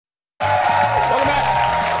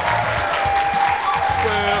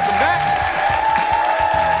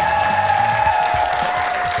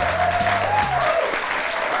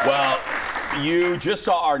You just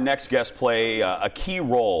saw our next guest play a key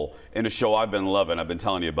role in a show I've been loving. I've been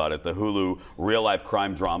telling you about it. The Hulu real-life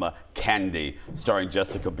crime drama Candy, starring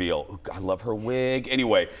Jessica Biel. Ooh, I love her wig.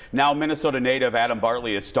 Anyway, now Minnesota native Adam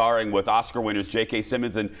Bartley is starring with Oscar winners J.K.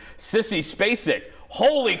 Simmons and Sissy Spacek,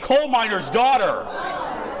 holy coal miner's daughter,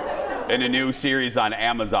 in a new series on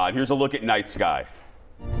Amazon. Here's a look at Night Sky.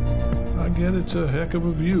 I get it's a heck of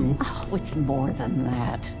a view. Oh, it's more than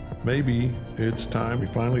that. Maybe it's time we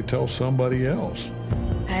finally tell somebody else.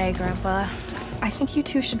 Hey, Grandpa. I think you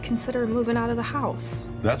two should consider moving out of the house.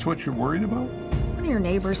 That's what you're worried about? One of your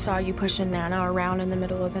neighbors saw you pushing Nana around in the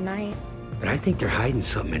middle of the night. But I think they're hiding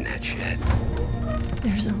something in that shed.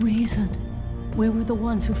 There's a reason. We were the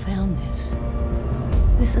ones who found this.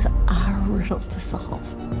 This is our riddle to solve.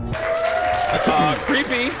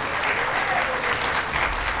 Creepy.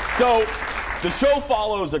 So, the show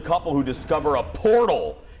follows a couple who discover a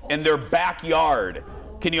portal in their backyard.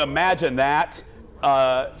 Can you imagine that?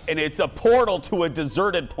 And it's a portal to a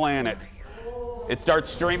deserted planet. It starts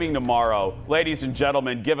streaming tomorrow. Ladies and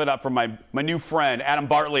gentlemen, give it up for my new friend, Adam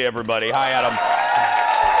Bartley, everybody. Hi, Adam.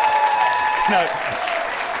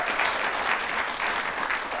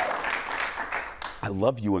 I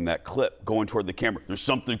love you in that clip, going toward the camera. There's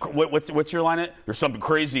something, what's your line? There's something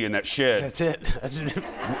crazy in that shed. That's it. That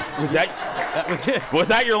was it. Was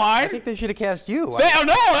that your line? I think they should have cast you. No,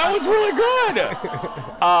 that was really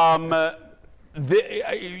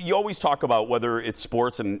good. You always talk about whether it's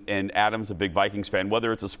sports, and Adam's a big Vikings fan,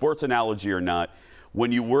 whether it's a sports analogy or not,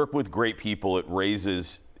 when you work with great people, it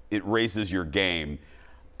raises your game.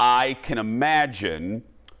 I can imagine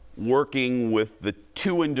working with the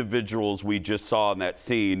two individuals we just saw in that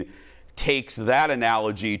scene takes that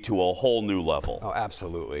analogy to a whole new level. Oh,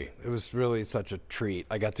 absolutely. It was really such a treat.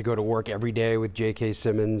 I got to go to work every day with J.K.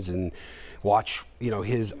 Simmons and watch,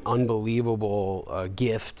 his unbelievable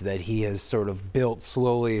gift that he has sort of built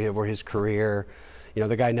slowly over his career.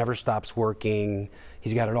 The guy never stops working.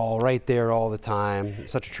 He's got it all right there all the time.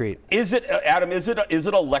 It's such a treat. Is it, Adam, is it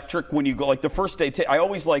electric when you go, like the first day? I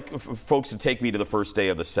always like folks to take me to the first day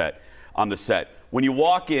of the set, on the set. When you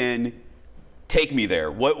walk in, take me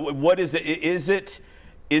there. What is it? Is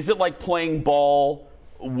it like playing ball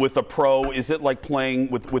with a pro? Is it like playing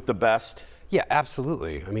with the best? Yeah,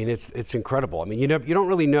 absolutely. I mean, it's incredible. I mean, you don't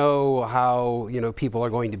really know how people are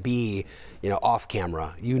going to be, off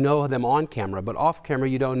camera. You know them on camera, but off camera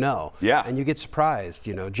you don't know. Yeah. And you get surprised.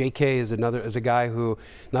 J.K. is a guy who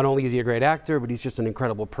not only is he a great actor, but he's just an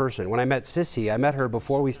incredible person. When I met Sissy, I met her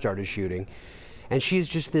before we started shooting. And she's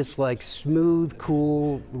just this like smooth,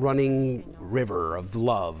 cool, running river of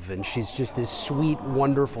love. And she's just this sweet,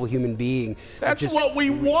 wonderful human being. That's what we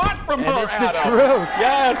want from her, it's Adam. the truth.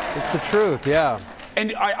 Yes. It's the truth, yeah.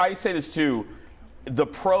 And I say this too, the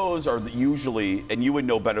pros are usually, and you would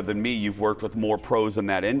know better than me, you've worked with more pros in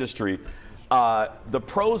that industry. The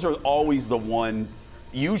pros are always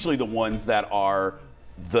usually the ones that are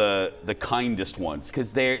the kindest ones,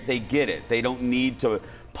 because they get it. They don't need to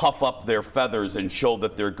puff up their feathers and show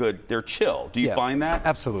that they're good. They're chill. Do you find that?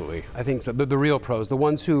 Absolutely. I think so. The real pros, the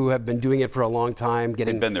ones who have been doing it for a long time,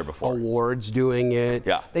 getting been there before. Awards doing it.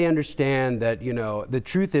 Yeah. They understand that, the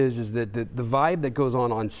truth is that the vibe that goes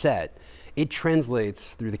on set, it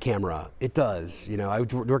translates through the camera. It does. I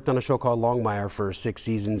worked on a show called Longmire for 6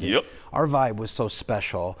 seasons. Yep. Our vibe was so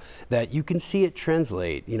special that you can see it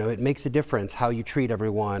translate. It makes a difference how you treat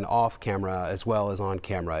everyone off camera as well as on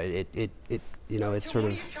camera. It's sort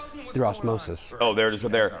of through osmosis. Oh, there it is.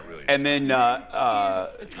 There. And then,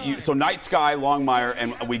 so Night Sky, Longmire,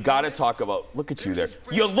 and we got to talk about. Look at you there.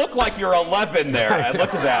 You look like you're 11 there.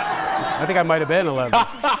 Look at that. I think I might have been 11.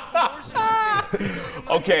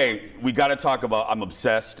 Okay, we got to talk about. I'm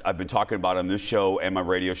obsessed. I've been talking about on this show and my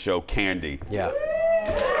radio show, Candy. Yeah.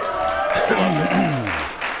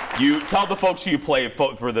 You tell the folks who you play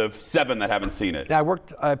for the 7 that haven't seen it.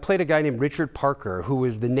 I played a guy named Richard Parker, who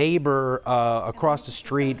was the neighbor across the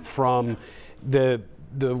street from the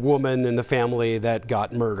woman and the family that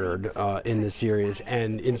got murdered in the series.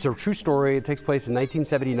 And it's a true story. It takes place in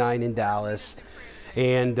 1979 in Dallas.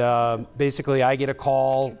 And basically, I get a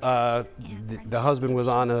call. The husband was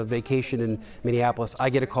on a vacation in Minneapolis.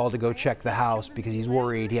 I get a call to go check the house because he's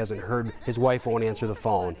worried. He hasn't heard. His wife won't answer the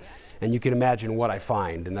phone. And you can imagine what I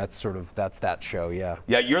find, and that's that show, yeah.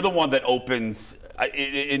 Yeah, you're the one that opens.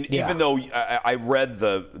 Even though I read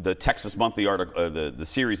the Texas Monthly article, the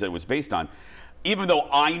series that it was based on, even though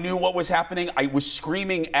I knew what was happening, I was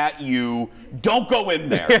screaming at you, don't go in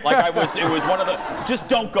there. Like it was one of the, just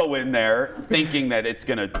don't go in there, thinking that it's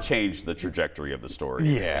going to change the trajectory of the story.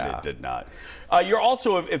 Yeah. And it did not. You're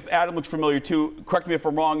also, if Adam looks familiar too, correct me if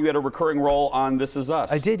I'm wrong, you had a recurring role on This Is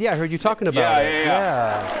Us. I did, yeah. I heard you talking about it.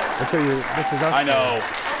 Yeah. That's what This Is Us. I know.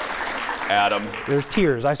 Adam. There's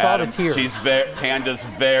tears. I saw Adam, the tears. Panda's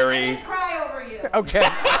very. Cry over you. Okay.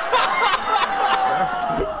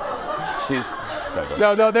 She's.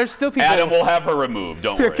 No, there's still people. Adam will have her removed.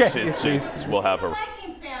 Don't worry. Okay. We'll have her.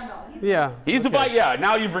 Vikings fan though. Yeah. He's okay. Yeah.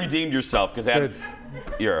 Now you've redeemed yourself because Adam,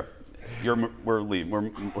 we're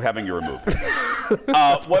having you removed.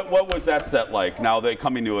 What was that set like? Now they're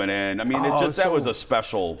coming to an end. I mean, that was a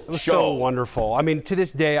special show. So wonderful. I mean, to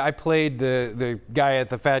this day, I played the guy at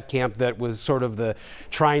the fat camp that was sort of the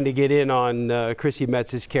trying to get in on Chrissy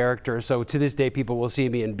Metz's character. So to this day, people will see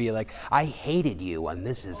me and be like, "I hated you on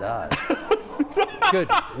This Is Us." Good.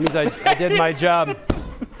 It means I did my job.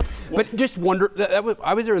 But just wonder,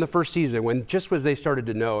 I was there in the first season when just as they started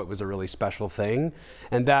to know it was a really special thing,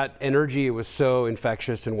 and that energy was so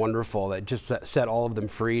infectious and wonderful that just set all of them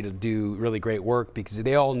free to do really great work because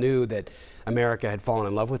they all knew that America had fallen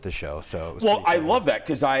in love with the show. So it was I love that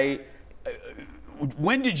because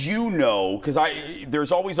when did you know? Because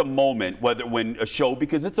there's always a moment when a show,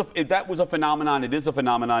 because that was a phenomenon. It is a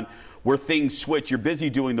phenomenon where things switch. You're busy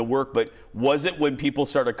doing the work, but was it when people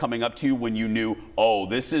started coming up to you when you knew, oh,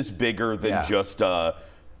 this is bigger than just a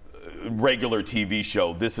regular TV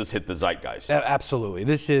show? This has hit the zeitgeist. Absolutely.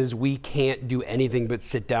 We can't do anything but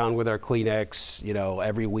sit down with our Kleenex,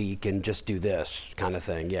 every week and just do this kind of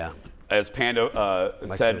thing. Yeah. As Panda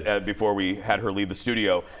said before we had her leave the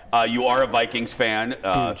studio, you are a Vikings fan.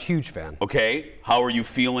 Huge fan. Okay. How are you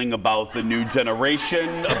feeling about the new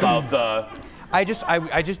generation, about the... I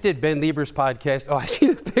just did Ben Lieber's podcast. Oh, I see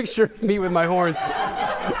the picture of me with my horns.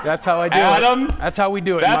 That's how I do Adam, it. That's how we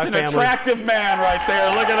do it That's in my an family. attractive man right there.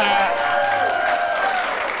 Look at that.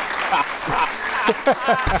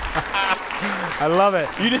 I love it.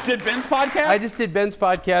 You just did Ben's podcast? I just did Ben's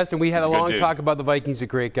podcast, and we had a long dude. talk about the Vikings. A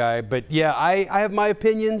great guy, but yeah, I have my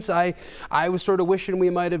opinions. I was sort of wishing we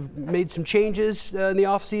might have made some changes in the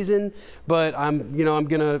off season, but I'm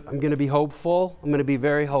gonna be hopeful. I'm gonna be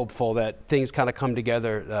very hopeful that things kind of come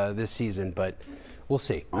together this season, but we'll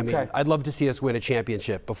see. I mean, I'd love to see us win a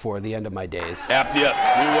championship before the end of my days. Yes,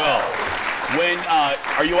 we will. When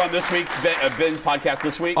are you on this week's Ben's podcast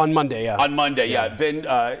this week? On Monday, yeah. On Monday, yeah. Ben,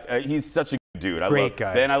 he's such a good dude. Great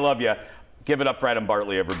guy. Ben, I love you. Give it up for Adam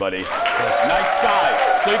Bartley, everybody. Night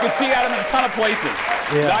Sky. So you can see Adam in a ton of places.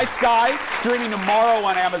 Yeah. Night Sky, streaming tomorrow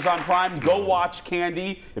on Amazon Prime. Go watch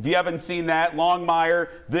Candy. If you haven't seen that, Longmire,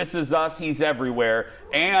 This Is Us, he's everywhere.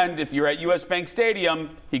 And if you're at US Bank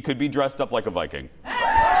Stadium, he could be dressed up like a Viking.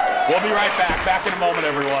 We'll be right back. Back in a moment,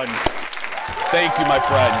 everyone. Thank you, my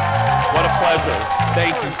friend. What a pleasure.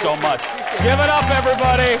 Thank you so much. Give it up,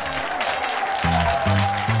 everybody.